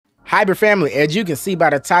Hybrid family, as you can see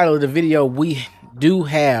by the title of the video, we do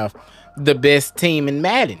have the best team in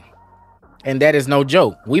Madden. And that is no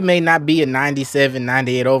joke. We may not be a 97,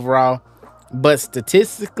 98 overall, but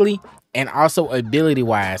statistically and also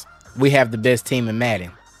ability-wise, we have the best team in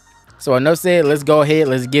Madden. So enough said, let's go ahead,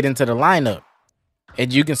 let's get into the lineup.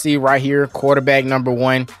 As you can see right here, quarterback number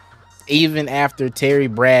 1, even after Terry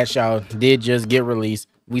Bradshaw did just get released,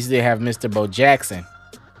 we still have Mr. Bo Jackson.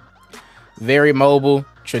 Very mobile,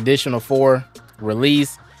 traditional 4,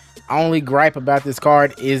 release. Only gripe about this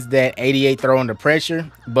card is that 88 throw under pressure,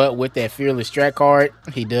 but with that fearless strat card,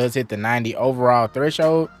 he does hit the 90 overall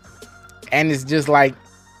threshold, and it's just like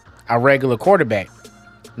a regular quarterback.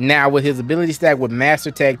 Now with his ability stack with Master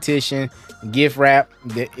Tactician, Gift Wrap,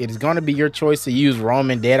 it is going to be your choice to use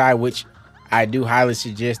Roman Deadeye, which I do highly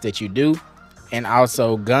suggest that you do, and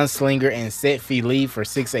also Gunslinger and Set Fee Lead for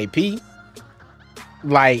 6 AP.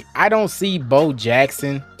 Like, I don't see Bo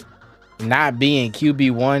Jackson not being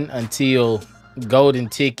QB1 until Golden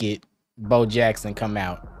Ticket Bo Jackson come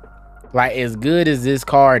out. Like, as good as this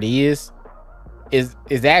card is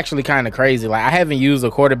actually kind of crazy. Like, I haven't used a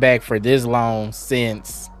quarterback for this long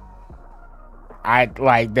since that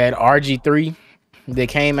RG3 that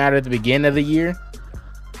came out at the beginning of the year.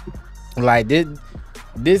 Like,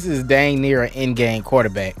 this is dang near an in-game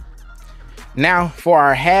quarterback. Now, for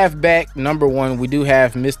our halfback number 1, we do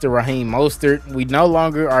have Mr. Raheem Mostert. We no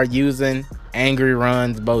longer are using Angry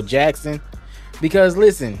Runs Bo Jackson because,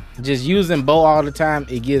 listen, just using Bo all the time,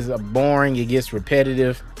 it gets boring, it gets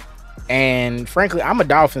repetitive. And frankly, I'm a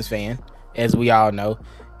Dolphins fan, as we all know,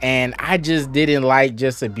 and I just didn't like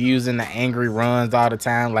just abusing the Angry Runs all the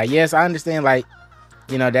time. Like, yes, I understand, like,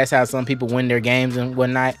 you know, that's how some people win their games and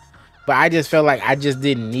whatnot, but I just felt like I just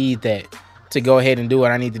didn't need that to go ahead and do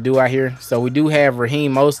what I need to do out here. So we do have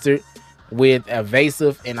Raheem Mostert with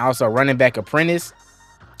Evasive and also Running Back Apprentice,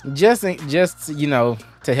 just you know,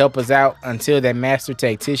 to help us out until that Master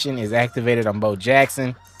Tactician is activated on Bo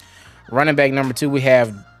Jackson. Running back number 2, we have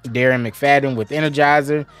Darren McFadden with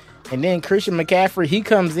Energizer, and then Christian McCaffrey, he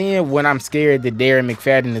comes in when I'm scared that Darren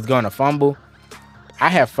McFadden is going to fumble. I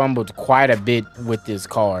have fumbled quite a bit with this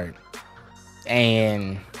card,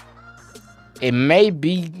 and it may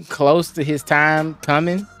be close to his time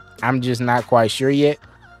coming. I'm just not quite sure yet.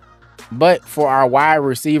 But for our wide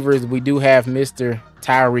receivers, we do have Mr.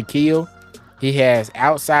 Tyreek Hill. He has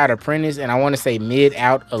Outside Apprentice, and I want to say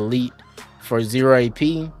Mid-Out Elite for 0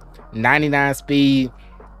 AP. 99 speed.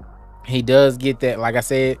 He does get that, like I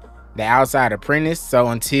said, the Outside Apprentice. So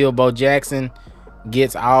until Bo Jackson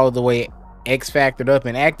gets all the way X-factored up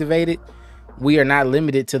and activated, we are not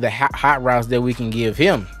limited to the hot routes that we can give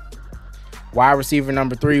him. Wide receiver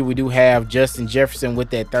number 3, we do have Justin Jefferson with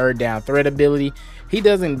that third down threat ability. He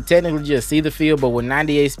doesn't technically just see the field, but with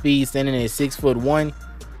 98 speed, standing at 6'1",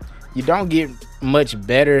 you don't get much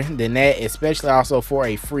better than that, especially also for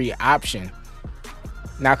a free option.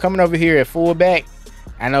 Now coming over here at fullback,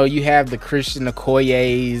 I know you have the Christian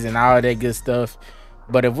Okoyes and all that good stuff,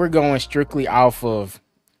 but if we're going strictly off of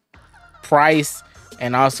price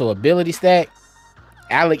and also ability stack,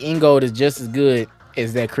 Alec Ingold is just as good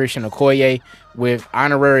as that Christian Okoye with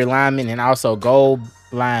honorary lineman and also gold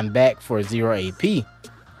line back for 0 AP.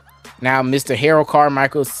 Now Mr. Harold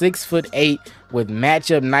Carmichael, 6'8" with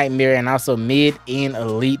matchup nightmare and also mid-end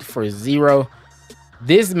elite for 0.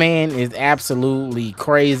 This man is absolutely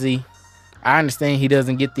crazy. I understand he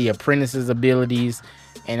doesn't get the apprentice's abilities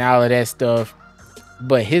and all of that stuff,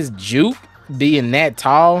 but his juke being that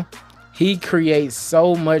tall, he creates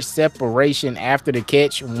so much separation after the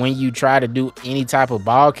catch when you try to do any type of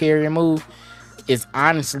ball carrier move. It's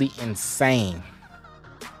honestly insane.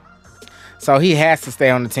 So he has to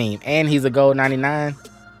stay on the team, and he's a gold 99.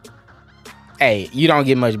 Hey, you don't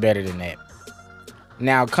get much better than that.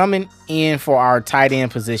 Now coming in for our tight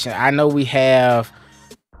end position, I know we have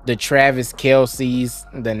the Travis Kelce's,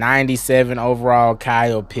 the 97 overall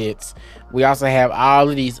Kyle Pitts. We also have all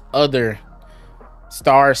of these other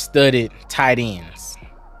star-studded tight ends.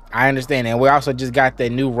 I understand, and we also just got that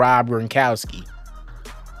new Rob Gronkowski.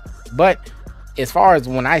 But as far as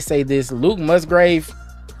when I say this, Luke Musgrave,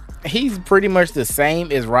 he's pretty much the same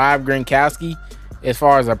as Rob Gronkowski as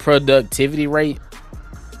far as a productivity rate,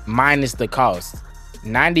 minus the cost.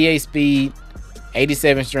 98 speed,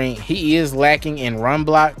 87 strength. He is lacking in run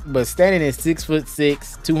block, but standing at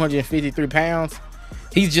 6'6", 253 pounds,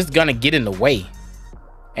 he's just gonna get in the way.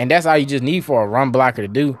 And that's all you just need for a run blocker to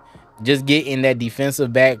do. Just get in that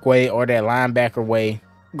defensive back way or that linebacker way.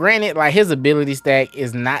 Granted, like, his ability stack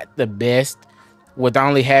is not the best with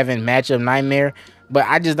only having matchup nightmare, but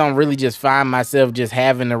I just don't really just find myself just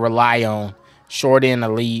having to rely on short end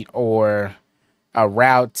elite or a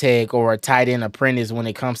route tech or a tight end apprentice when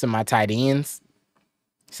it comes to my tight ends.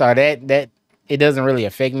 So that it doesn't really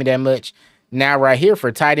affect me that much. Now right here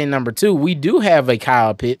for tight end number 2, we do have a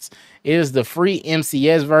Kyle Pitts. It is the free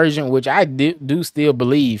MCS version, which I do still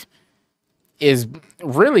believe is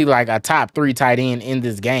really like a top 3 tight end in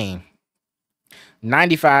this game.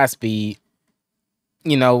 95 speed.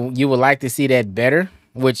 You know, you would like to see that better,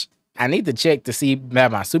 which I need to check to see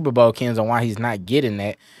about my Super Bowl Kins on why he's not getting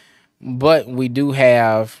that. But we do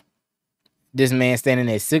have this man standing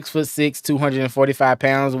at 6'6", 245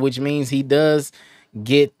 pounds, which means he does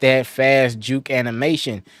get that fast juke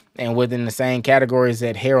animation. And within the same categories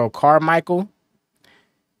that Harold Carmichael,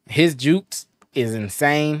 his jukes is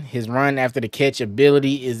insane. His run after the catch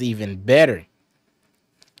ability is even better.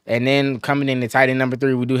 And then coming in the tight end number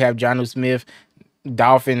 3, we do have Jonnu Smith,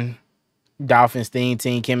 Dolphins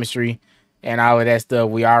team chemistry, and all of that stuff.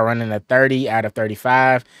 We are running a 30 out of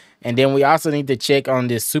 35. And then we also need to check on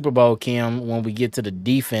this Super Bowl Kim when we get to the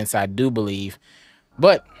defense, I do believe.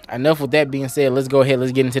 But enough with that being said, let's go ahead.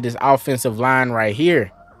 Let's get into this offensive line right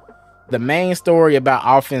here. The main story about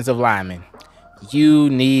offensive linemen. You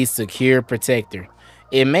need secure protector.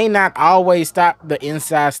 It may not always stop the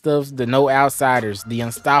inside stuffs, the no outsiders, the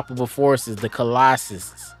unstoppable forces, the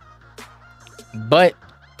colossus. But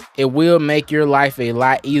it will make your life a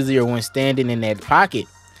lot easier when standing in that pocket.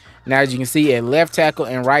 Now, as you can see, at left tackle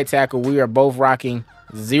and right tackle, we are both rocking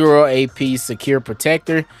 0 AP secure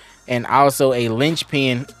protector and also a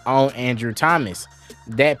linchpin on Andrew Thomas.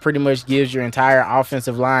 That pretty much gives your entire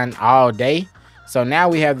offensive line all day. So now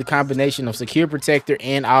we have the combination of secure protector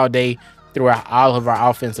and all day throughout all of our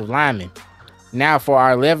offensive linemen. Now for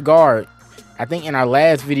our left guard, I think in our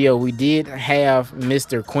last video we did have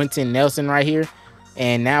Mr. Quentin Nelson right here.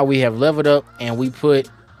 And now we have leveled up and we put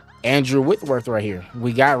Andrew Whitworth right here.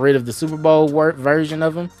 We got rid of the Super Bowl version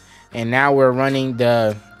of him, and now we're running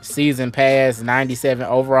the season pass 97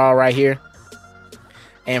 overall right here.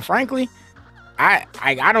 And frankly, I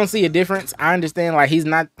don't see a difference. I understand like he's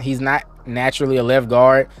not naturally a left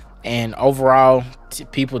guard, and overall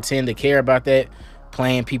people tend to care about that,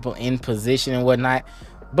 playing people in position and whatnot.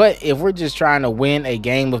 But if we're just trying to win a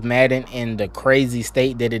game of Madden in the crazy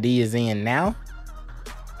state that it is in now,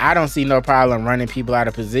 I don't see no problem running people out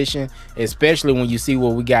of position, especially when you see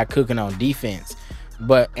what we got cooking on defense.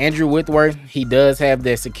 But Andrew Whitworth, he does have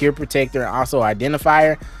that secure protector and also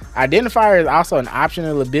identifier. Identifier is also an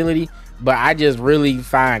optional ability, but I just really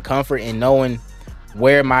find comfort in knowing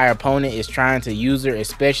where my opponent is trying to use her,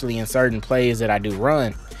 especially in certain plays that I do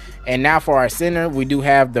run. And now for our center, we do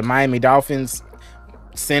have the Miami Dolphins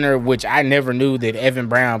center, which I never knew that Evan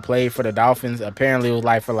Brown played for the Dolphins. Apparently it was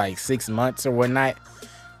like for like 6 months or whatnot.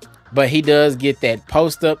 But he does get that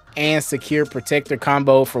post-up and secure protector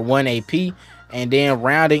combo for 1 AP. And then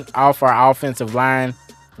rounding off our offensive line,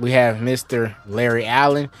 we have Mr. Larry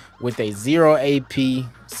Allen with a 0 AP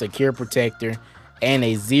secure protector and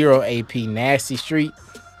a 0 AP nasty streak.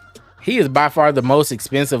 He is by far the most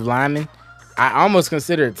expensive lineman. I almost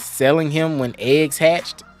considered selling him when eggs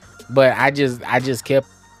hatched, but I just kept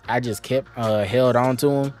held on to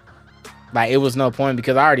him. Like, it was no point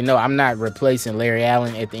because I already know I'm not replacing Larry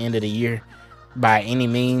Allen at the end of the year by any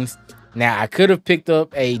means. Now, I could have picked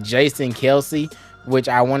up a Jason Kelsey, which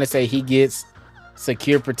I want to say he gets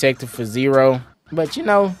secure protector for 0. But, you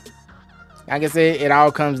know, like I said, it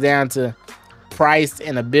all comes down to price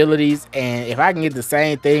and abilities. And if I can get the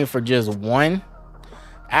same thing for just 1,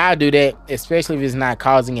 I'll do that, especially if it's not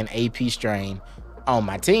causing an AP strain on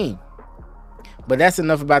my team. But that's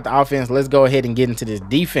enough about the offense. Let's go ahead and get into this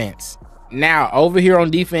defense. Now, over here on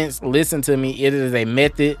defense, listen to me. It is a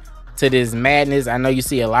method to this madness. I know you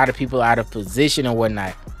see a lot of people out of position and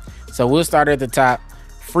whatnot. So we'll start at the top.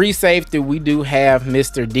 Free safety, we do have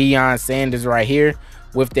Mr. Deion Sanders right here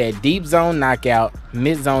with that deep zone knockout,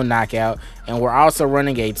 mid zone knockout. And we're also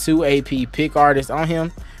running a 2 AP pick artist on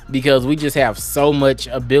him because we just have so much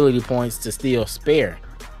ability points to still spare.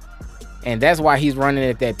 And that's why he's running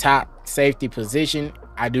at that top safety position.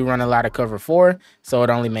 I do run a lot of cover 4, so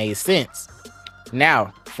it only made sense.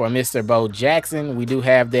 Now, for Mr. Bo Jackson, we do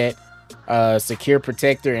have that secure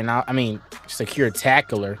protector and secure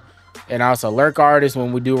tackler, and also lurk artist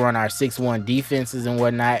when we do run our 6-1 defenses and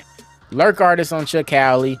whatnot. Lurk artist on Chuck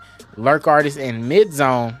Howley, lurk artist in mid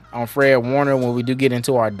zone on Fred Warner when we do get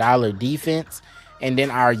into our dollar defense. And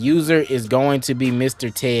then our user is going to be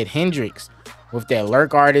Mr. Ted Hendricks with that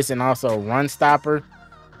lurk artist and also run stopper.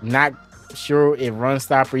 Not sure if run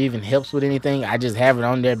stopper even helps with anything. I just have it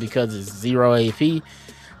on there because it's 0 AP.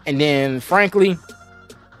 And then frankly,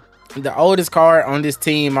 the oldest card on this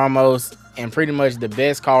team almost, and pretty much the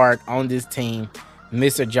best card on this team,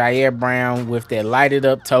 Mr. Jair Brown with that lighted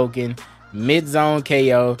up token, mid zone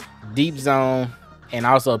KO, deep zone, and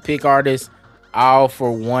also pick artist, all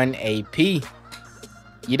for 1 AP.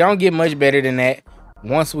 You don't get much better than that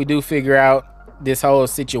once we do figure out this whole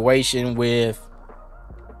situation with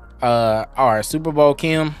our Super Bowl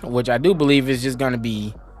Kim, which I do believe is just going to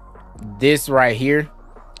be this right here.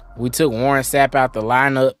 We took Warren Sapp out the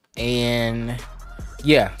lineup, and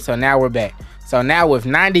yeah, so now we're back. So now with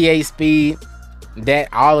 98 speed,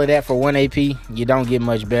 all of that for 1 AP, you don't get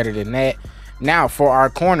much better than that. Now for our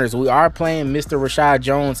corners, we are playing Mr. Rashad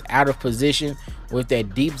Jones out of position with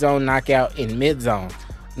that deep zone knockout in mid zone.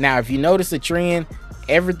 Now, if you notice a trend,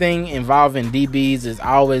 everything involving DBs is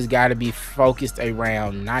always got to be focused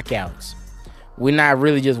around knockouts. We're not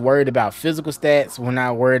really just worried about physical stats. We're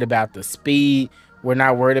not worried about the speed. We're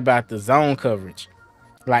not worried about the zone coverage.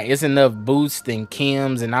 Like, it's enough boosts and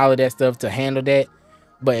chems and all of that stuff to handle that.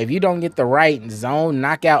 But if you don't get the right zone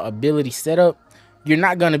knockout ability set up, you're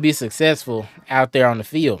not going to be successful out there on the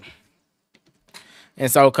field. And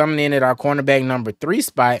so coming in at our cornerback number 3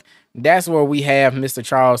 spot, that's where we have Mr.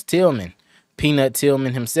 Charles Tillman, Peanut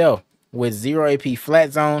Tillman himself, with 0 AP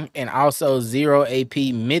flat zone and also 0 AP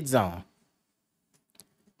mid zone.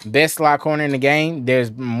 Best slot corner in the game.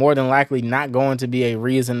 There's more than likely not going to be a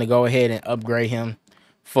reason to go ahead and upgrade him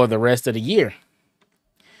for the rest of the year.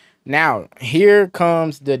 Now, here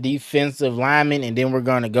comes the defensive lineman, and then we're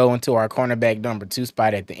going to go into our cornerback number 2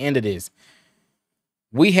 spot at the end of this.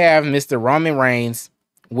 We have Mr. Roman Reigns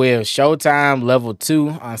with Showtime level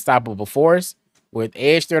 2 unstoppable force with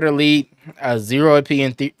edge threat elite, a 0 AP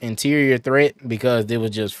interior threat because it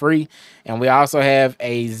was just free. And we also have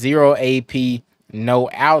a 0 AP no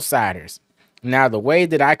outsiders. Now, the way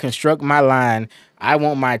that I construct my line, I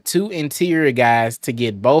want my 2 interior guys to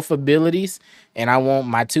get both abilities, and I want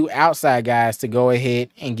my 2 outside guys to go ahead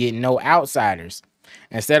and get no outsiders.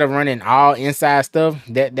 Instead of running all inside stuff,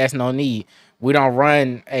 that's no need. We don't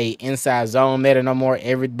run a inside zone meta no more.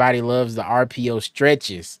 Everybody loves the RPO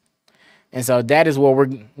stretches. And so that is what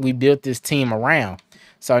we built this team around.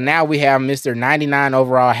 So now we have Mr. 99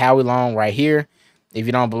 overall Howie Long right here. If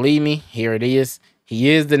you don't believe me, here it is.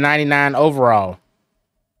 He is the 99 overall.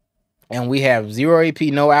 And we have 0 AP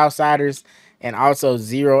no outsiders and also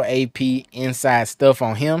 0 AP inside stuff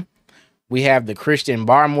on him. We have the Christian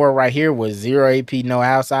Barmore right here with 0 AP no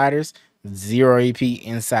outsiders, 0 AP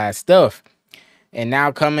inside stuff. And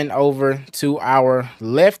now coming over to our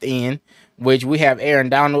left end, which we have Aaron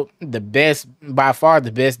Donald, the best, by far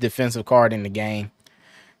the best defensive card in the game.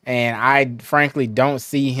 And I frankly don't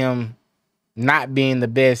see him not being the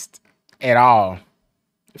best at all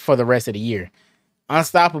for the rest of the year.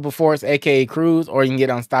 Unstoppable Force, aka Cruz, or you can get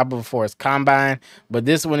Unstoppable Force Combine, but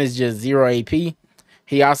this one is just 0 AP.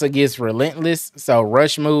 He also gets Relentless, so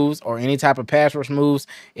rush moves or any type of pass rush moves,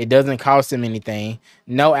 it doesn't cost him anything.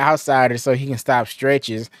 No outsiders, so he can stop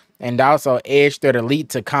stretches, and also Edge Threat Elite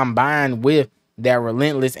to combine with that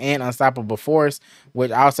Relentless and Unstoppable Force,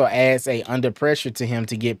 which also adds a under pressure to him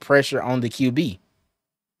to get pressure on the QB.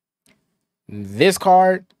 This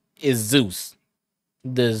card is Zeus,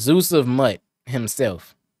 the Zeus of Mutt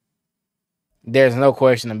himself. There's no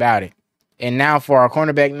question about it. And now for our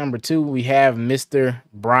cornerback number 2, we have Mr.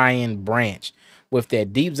 Brian Branch with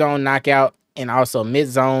that deep zone knockout and also mid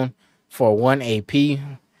zone for 1 AP.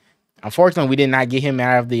 Unfortunately, we did not get him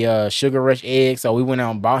out of the Sugar Rush egg, so we went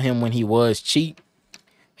out and bought him when he was cheap.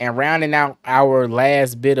 And rounding out our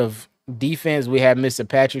last bit of defense, we have Mr.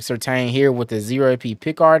 Patrick Surtain here with a 0 AP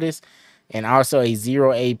pick artist and also a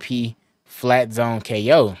 0 AP flat zone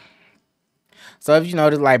KO. So if you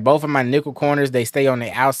notice, like both of my nickel corners, they stay on the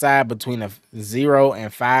outside between 0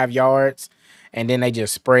 and 5 yards, and then they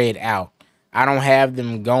just spread out. I don't have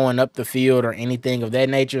them going up the field or anything of that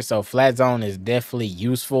nature, so flat zone is definitely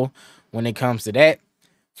useful when it comes to that.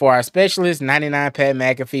 For our specialist, 99 Pat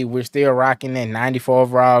McAfee, we're still rocking that 94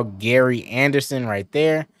 overall Gary Anderson right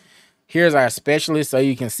there. Here's our specialist so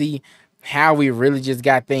you can see how we really just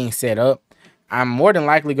got things set up. I'm more than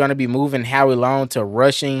likely going to be moving Howie Long to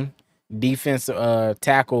rushing defensive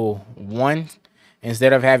tackle 1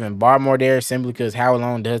 instead of having Barmore there, simply because Howie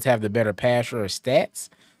Long does have the better pass rush stats.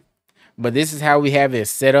 But this is how we have it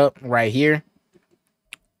set up right here.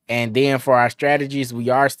 And then for our strategies, we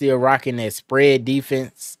are still rocking that spread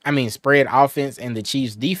offense and the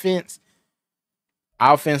Chiefs defense.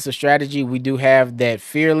 Offensive strategy, we do have that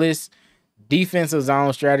fearless. Defensive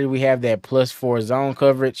zone strategy, we have that +4 zone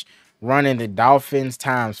coverage, running the Dolphins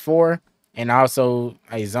 ×4. And also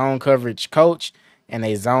a zone coverage coach and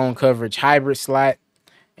a zone coverage hybrid slot,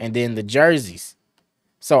 and then the jerseys.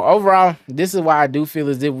 So overall, this is why I do feel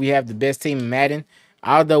as if we have the best team in Madden.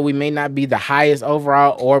 Although we may not be the highest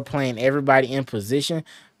overall or playing everybody in position,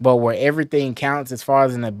 but where everything counts as far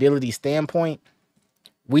as an ability standpoint,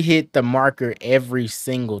 we hit the marker every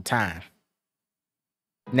single time.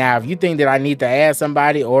 Now, if you think that I need to add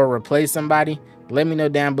somebody or replace somebody, let me know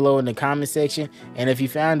down below in the comment section. And if you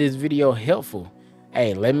found this video helpful,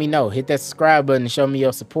 hey, let me know. Hit that subscribe button and show me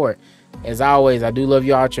your support. As always, I do love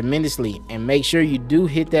you all tremendously, and make sure you do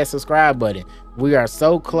hit that subscribe button. We are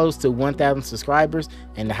so close to 1,000 subscribers,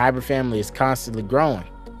 and the Hybrid family is constantly growing.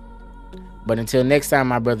 But until next time,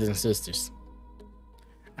 my brothers and sisters,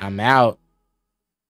 I'm out.